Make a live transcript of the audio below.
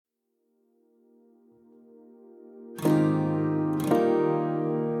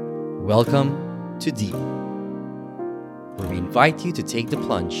Welcome to Deep, where we invite you to take the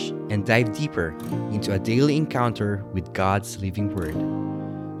plunge and dive deeper into a daily encounter with God's living Word.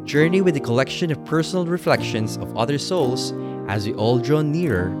 Journey with a collection of personal reflections of other souls as we all draw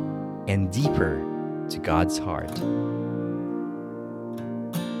nearer and deeper to God's heart.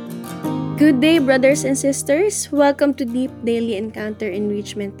 Good day, brothers and sisters. Welcome to Deep Daily Encounter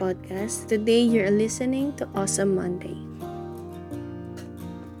Enrichment Podcast. Today, you're listening to Awesome Monday.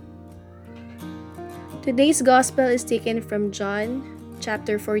 Today's Gospel is taken from John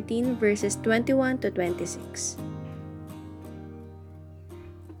chapter 14, verses 21 to 26.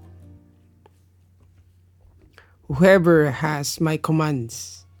 Whoever has my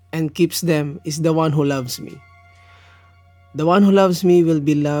commands and keeps them is the one who loves me. The one who loves me will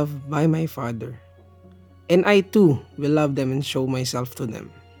be loved by my Father, and I too will love them and show myself to them.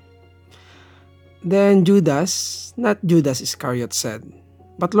 Then Judas, not Judas Iscariot, said,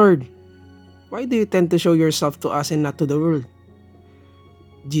 "But Lord, why do you tend to show yourself to us and not to the world?"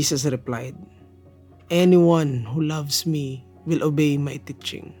 Jesus replied, "Anyone who loves me will obey my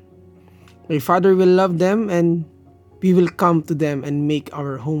teaching. My Father will love them, and we will come to them and make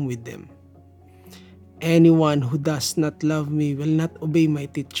our home with them. Anyone who does not love me will not obey my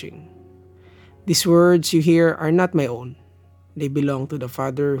teaching. These words you hear are not my own. They belong to the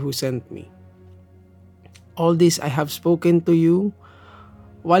Father who sent me. All this I have spoken to you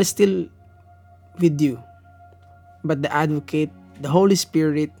while still with you. But the Advocate, the Holy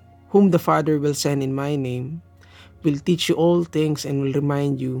Spirit, whom the Father will send in my name, will teach you all things and will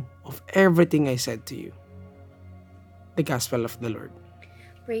remind you of everything I said to you." The Gospel of the Lord.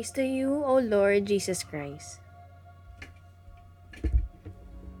 Praise to you, O Lord Jesus Christ.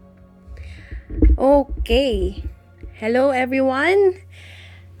 Okay. Hello, everyone.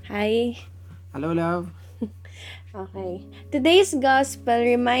 Hi. Hello, love. Okay. Today's Gospel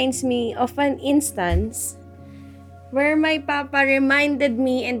reminds me of an instance where my papa reminded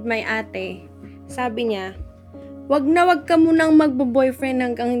me and my ate. Sabi niya, wag ka munang magbo-boyfriend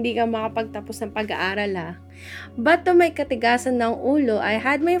hanggang hindi ka makapagtapos ng pag-aaral ha. But to may katigasan ng ulo, I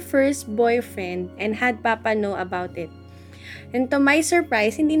had my first boyfriend and had papa know about it. And to my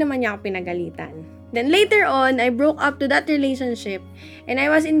surprise, hindi naman niya ako pinagalitan. Then later on, I broke up to that relationship and I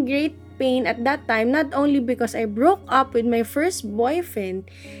was in great pain at that time, not only because I broke up with my first boyfriend,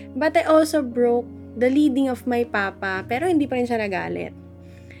 but I also broke the leading of my papa, pero hindi pa rin siya nagalit.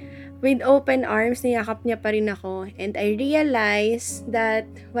 With open arms, niyakap niya pa rin ako, and I realized that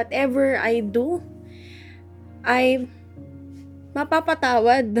whatever I do, ay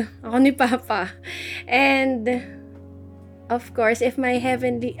mapapatawad ako ni Papa. And of course, if my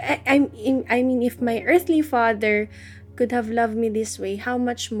if my earthly father could have loved me this way, how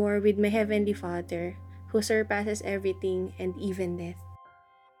much more with my heavenly Father who surpasses everything and even death.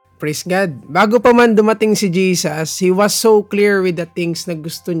 Praise God. Bago pa man dumating si Jesus, He was so clear with the things na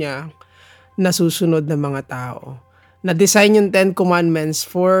gusto niya na susunod ng mga tao. Na-design yung 10 Commandments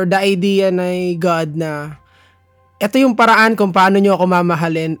for the idea na God na ito yung paraan kung paano nyo ako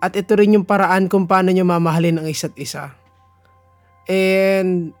mamahalin at ito rin yung paraan kung paano nyo mamahalin ang isa't isa.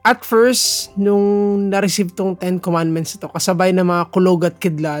 And at first, nung na-receive tong 10 Commandments ito, kasabay ng mga kulog at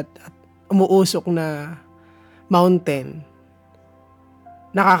kidlat at umuusok na mountain,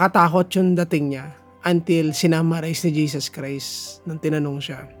 nakakatakot yung dating niya until sinamarize ni Jesus Christ nung tinanong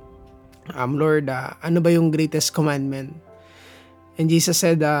siya, Lord, ano ba yung greatest commandment? And Jesus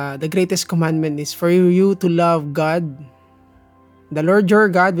said, the greatest commandment is for you to love God, the Lord your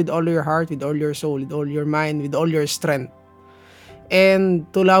God, with all your heart, with all your soul, with all your mind, with all your strength, and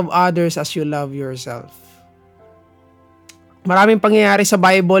to love others as you love yourself. Maraming pangyayari sa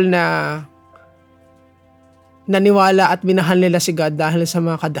Bible na naniwala at minahal nila si God dahil sa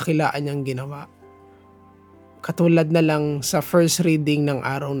mga kadakilaan niyang ginawa. Katulad na lang sa first reading ng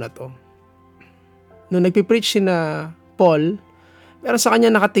araw na to. Nung nagpipreach si na Paul, meron sa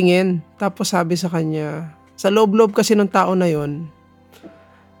kanya nakatingin, tapos sabi sa kanya, sa loob-loob kasi ng tao na yon,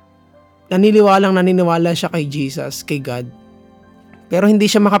 naniniwala siya kay Jesus, kay God. Pero hindi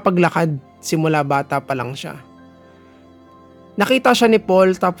siya makapaglakad, simula bata pa lang siya. Nakita siya ni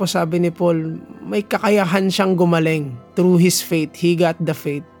Paul, tapos sabi ni Paul, may kakayahan siyang gumaling. Through his faith, he got the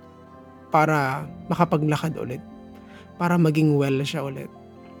faith para makapaglakad ulit. Para maging well siya ulit.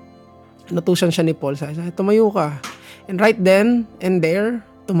 Natusan siya ni Paul, sabi, tumayo ka. And right then and there,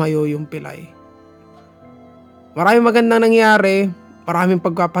 tumayo yung pilay. Maraming magandang nangyari, maraming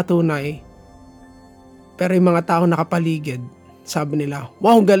pagpapatunay. Pero yung mga tao nakapaligid, sabi nila,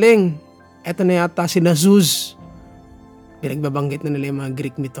 wow, galing! Eto na yata si Zeus. Pinagbabanggit na nila yung mga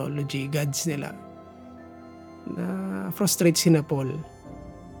Greek mythology, gods nila. Na frustrate si na Paul.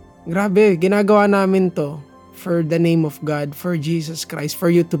 Grabe, ginagawa namin to for the name of God, for Jesus Christ, for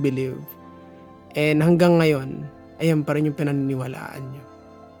you to believe. And hanggang ngayon, ayan pa rin yung pinaniniwalaan nyo.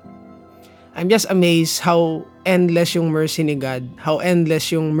 I'm just amazed how endless yung mercy ni God, how endless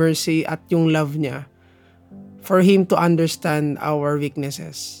yung mercy at yung love niya for Him to understand our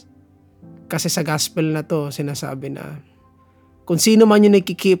weaknesses. Kasi sa gospel na to, sinasabi na, kung sino man yung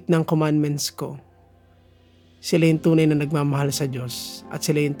nagkikeep ng commandments ko, sila yung tunay na nagmamahal sa Diyos at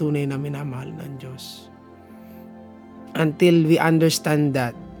sila yung tunay na minamahal ng Diyos. Until we understand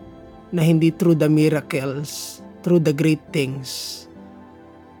that, na hindi through the miracles, through the great things,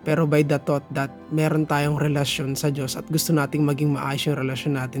 pero by the thought that meron tayong relasyon sa Diyos at gusto nating maging maayos yung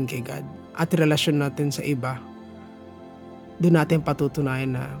relasyon natin kay God at relasyon natin sa iba, doon natin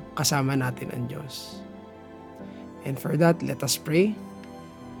patutunayan na kasama natin ang Diyos. And for that, let us pray.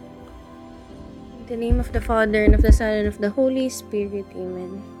 In the name of the Father, and of the Son, and of the Holy Spirit.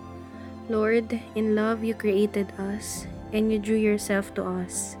 Amen. Lord, in love you created us, and you drew yourself to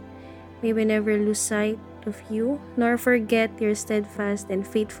us. May we never lose sight of you, nor forget your steadfast and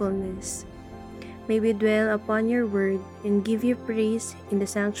faithfulness. May we dwell upon your word, and give you praise in the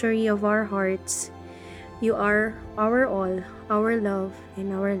sanctuary of our hearts. You are our all, our love,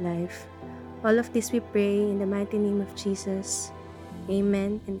 and our life. All of this we pray in the mighty name of Jesus.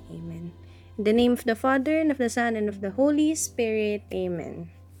 Amen and amen. In the name of the Father, and of the Son, and of the Holy Spirit.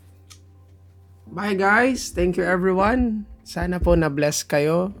 Amen. Bye guys! Thank you everyone! Sana po na-bless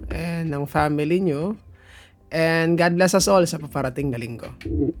kayo and ng family nyo. And God bless us all sa paparating na linggo.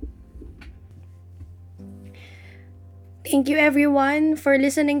 Thank you everyone for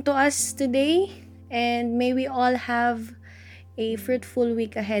listening to us today. And may we all have a fruitful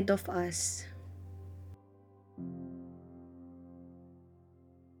week ahead of us.